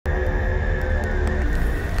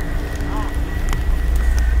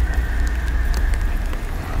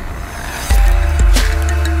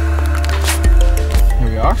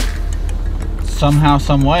somehow,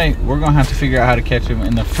 some way, we're gonna have to figure out how to catch him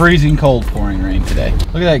in the freezing cold pouring rain today.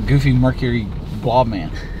 Look at that goofy mercury blob man.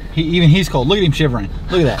 Even he's cold. Look at him shivering.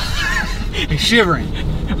 Look at that. He's shivering.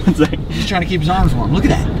 He's just trying to keep his arms warm. Look at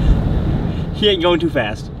that. He ain't going too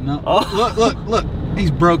fast. No. Oh. Look. He's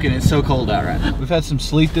broken. It's so cold out right now. We've had some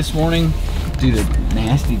sleet this morning due to a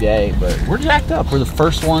nasty day, but we're jacked up. We're the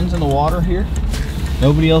first ones in the water here.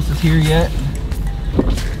 Nobody else is here yet.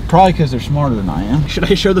 Probably because they're smarter than I am. Should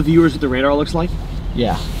I show the viewers what the radar looks like?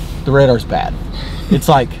 Yeah, the radar's bad. It's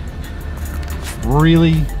like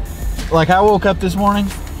really, like I woke up this morning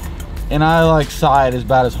and I like sighed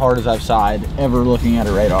about as hard as I've sighed ever looking at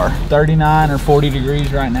a radar. 39 or 40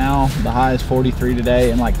 degrees right now. The high is 43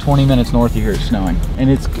 today, and like 20 minutes north of here it's snowing. And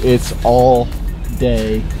it's all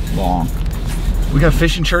day long. We got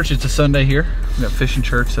fishing church. It's a Sunday here. We got fishing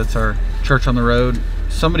church. That's our church on the road.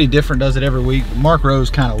 Somebody different does it every week. Mark Rose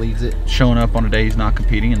kind of leads it, showing up on a day he's not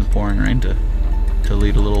competing in the pouring rain to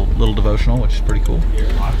lead a little devotional, which is pretty cool.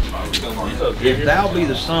 If thou be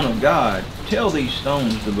the Son of God, tell these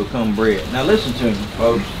stones to become bread. Now listen to me,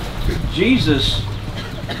 folks. Jesus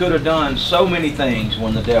could have done so many things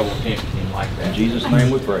when the devil tempted him like that. In Jesus'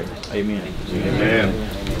 name we pray. Amen. Amen.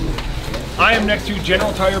 I am next to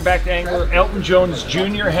General Tire backed angler Elton Jones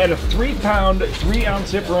Jr. Had a 3-pound, 3-ounce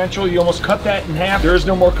differential. You almost cut that in half. There is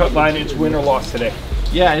no more cut line. It's win or loss today.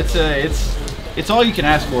 Yeah, it's all you can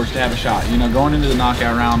ask for is to have a shot. You know, going into the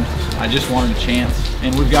knockout round, I just wanted a chance,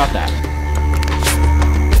 and we've got that.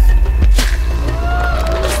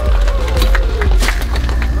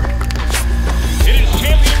 It is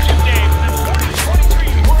championship day for the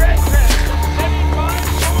 2023 RedCrest 75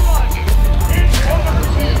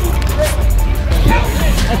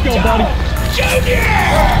 Let's go, buddy. Junior!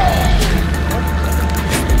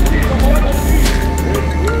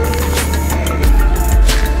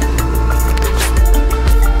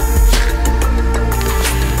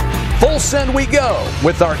 Full send we go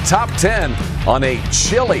with our top 10 on a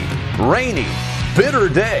chilly, rainy, bitter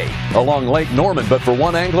day along Lake Norman. But for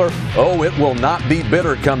one angler, oh, it will not be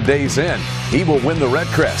bitter come day's end. He will win the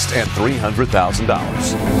RedCrest and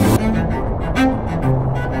 $300,000.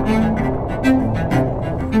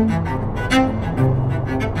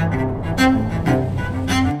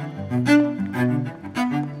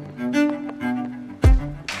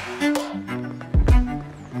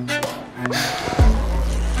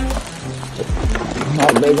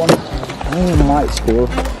 Not a big one. I might score.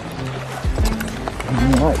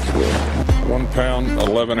 I might score. 1 pound,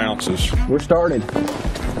 11 ounces. We're started.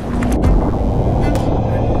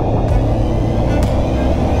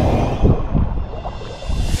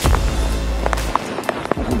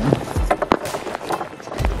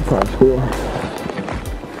 Probably score.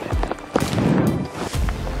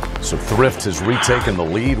 So Thrift has retaken the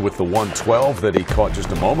lead with the 112 that he caught just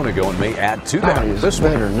a moment ago and may add to that. This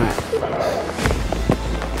better than that.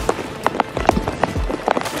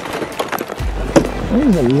 This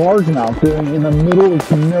is a largemouth doing in the middle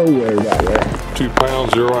of nowhere that way. 2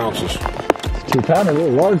 pounds, 0 ounces. 2 pounder, a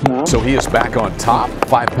little largemouth. So he is back on top,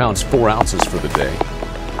 5 pounds, 4 ounces for the day.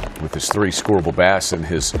 With his 3 scoreable bass, and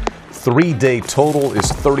his 3-day total is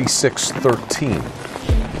 36.13.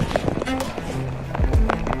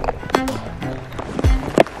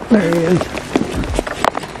 There he is.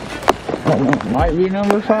 Oh, might be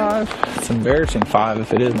number 5. It's embarrassing 5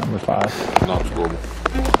 if it is number 5. Not scoreable.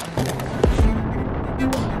 Got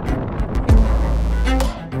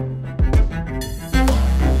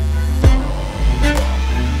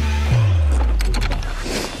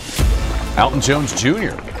Elton Jones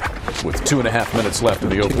Jr. with 2.5 minutes left in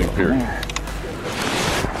the opening period.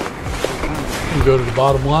 We go to the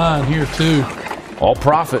bottom line here too. All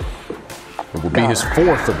profit. It will be his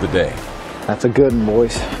 4th of the day. That's a good one,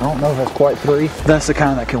 boys. I don't know if that's quite 3. That's the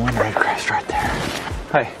kind that can win RedCrest right there.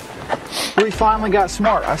 Hey, we finally got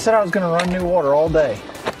smart. I said I was going to run new water all day.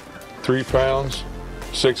 3 pounds,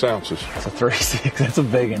 6 ounces. That's a 3.6. That's a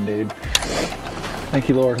big one, dude. Thank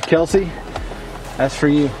you, Lord. Kelsey, that's for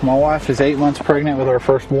you. My wife is 8 months pregnant with our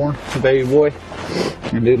firstborn, a baby boy.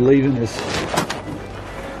 And dude, leaving is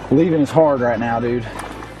hard right now, dude.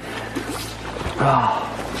 Oh.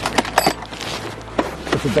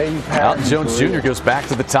 It's a baby pattern. Elton Jones Jr. goes back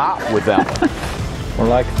to the top with that one. We're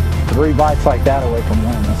like 3 bites like that away from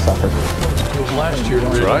winning this sucker. It was last year.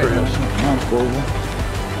 That's right.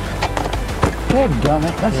 Good done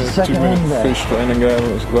it. That's the second one today. Fish landing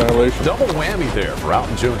violation. Double whammy there for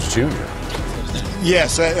Elton Jones Jr.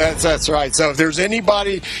 Yes, that's right. So if there's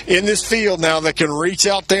anybody in this field now that can reach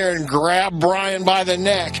out there and grab Brian by the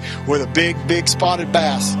neck with a big spotted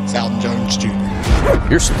bass, it's Elton Jones Jr.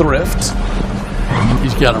 Here's Thrift.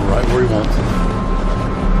 He's got him right where he wants him.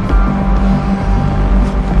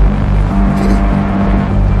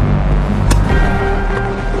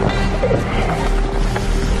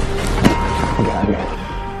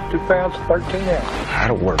 pounds, 13 ounces.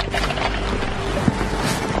 That'll work.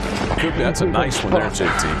 That's a nice one there,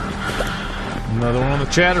 JT. Another one on the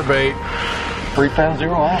chatterbait. 3 pounds,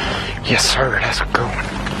 0 ounce. Yes, sir. That's a good one.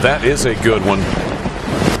 That is a good one.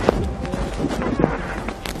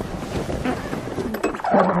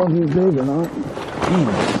 I don't know if he's big or not.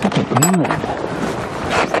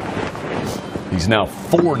 He's now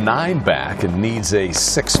 4'9" back and needs a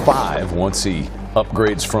 6'5" once he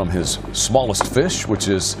upgrades from his smallest fish, which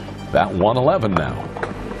is about 111 now.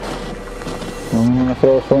 I'm going to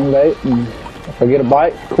throw a swing bait, and if I get a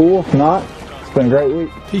bite, cool. If not, it's been a great week.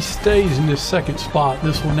 If he stays in this second spot,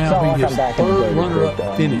 this will now be his third runner-up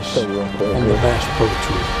finish on the Bass Pro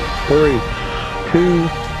Tour. 3, 2,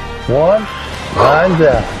 1. Lines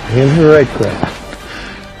out. Here's the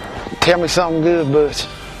RedCrest. Tell me something good, Butch.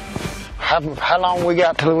 How long we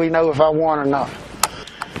got till we know if I won or not?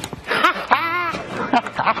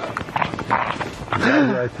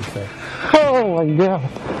 Oh my God.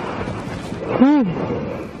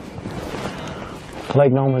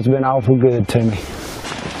 Lake Norman's been awful good to me.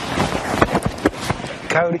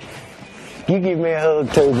 Cody, you give me a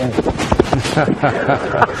hug too, man. Let's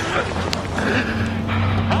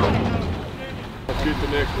get the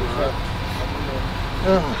next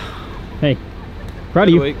one. Hey, proud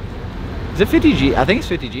of you. Is it 50 G? I think it's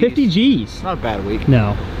 50 G's. 50 G's. It's not a bad week.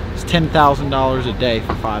 No. It's $10,000 a day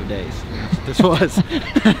for 5 days. This was.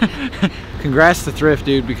 Congrats to Thrift,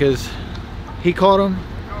 dude, because he caught them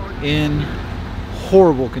in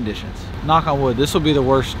horrible conditions. Knock on wood, this will be the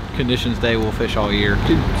worst conditions day we'll fish all year.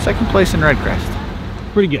 Dude, second place in RedCrest.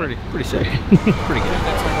 Pretty good. Pretty sick. Pretty good.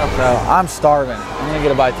 So I'm starving. I'm gonna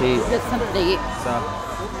get a bite to eat. Get something to eat. So,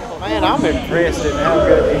 man, I'm impressed at how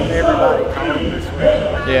good everybody caught him this week.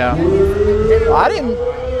 Yeah.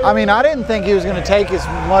 I didn't think he was gonna take as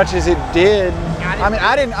much as it did.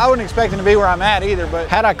 I wouldn't expect him to be where I'm at either, but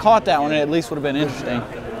had I caught that one, it at least would have been interesting.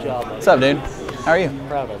 Good job, man. What's up, dude? How are you?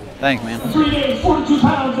 Proud of you. Thanks, man. 3 days, 42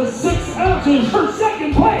 pounds, and 6 ounces for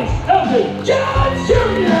second place, Elton John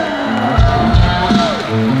Jr.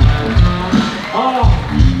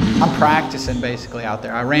 I'm practicing basically out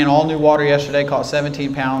there. I ran all new water yesterday, caught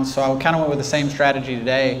 17 pounds, so I kind of went with the same strategy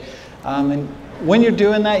today. And when you're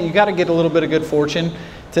doing that, you got to get a little bit of good fortune.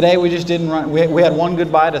 Today we just didn't run. We had one good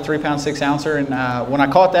bite, a 3-pound 6-ouncer, and when I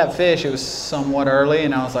caught that fish, it was somewhat early,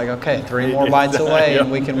 and I was like, okay, 3 more bites away, and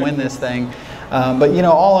we can win this thing. But you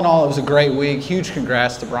know, all in all, it was a great week. Huge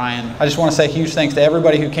congrats to Brian. I just want to say huge thanks to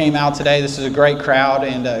everybody who came out today. This is a great crowd,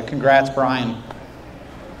 and congrats, Brian.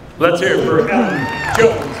 Let's hear it for Elton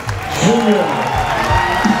Jones Jr.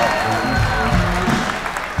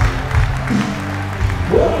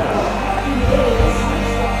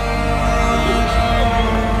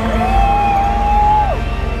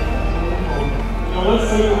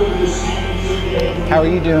 How are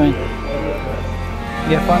you doing?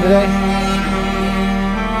 You have fun today?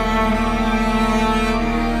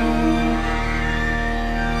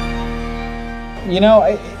 You know,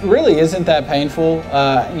 it really isn't that painful.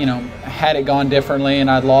 You know, had it gone differently and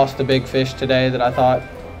I'd lost a big fish today that I thought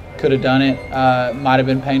could have done it, might have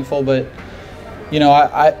been painful. But, you know,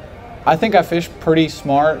 I think I fished pretty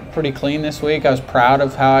smart, pretty clean this week. I was proud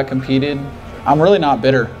of how I competed. I'm really not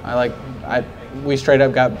bitter. We straight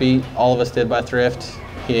up got beat. All of us did by Thrift.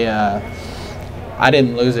 I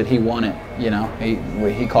didn't lose it. He won it. You know,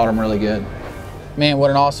 he caught him really good. Man, what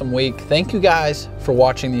an awesome week. Thank you guys for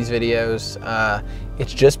watching these videos.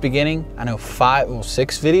 It's just beginning. I know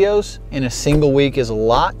 6 videos in a single week is a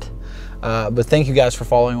lot. But thank you guys for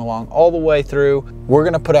following along all the way through. We're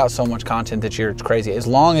gonna put out so much content this year, it's crazy. As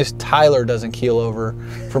long as Tyler doesn't keel over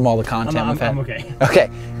from all the content we've had. I'm okay. Okay,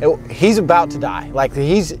 he's about to die. Like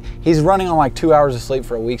he's running on like 2 hours of sleep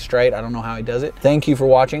for a week straight. I don't know how he does it. Thank you for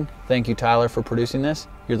watching. Thank you, Tyler, for producing this.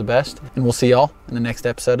 You're the best. And we'll see y'all in the next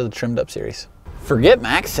episode of the Trimmed Up series. Forget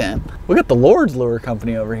Maxent. We got the Lord's Lure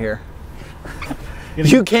Company over here.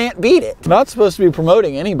 You can't beat it. Not supposed to be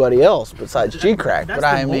promoting anybody else besides G-Crack, but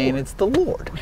I mean, it's the Lord.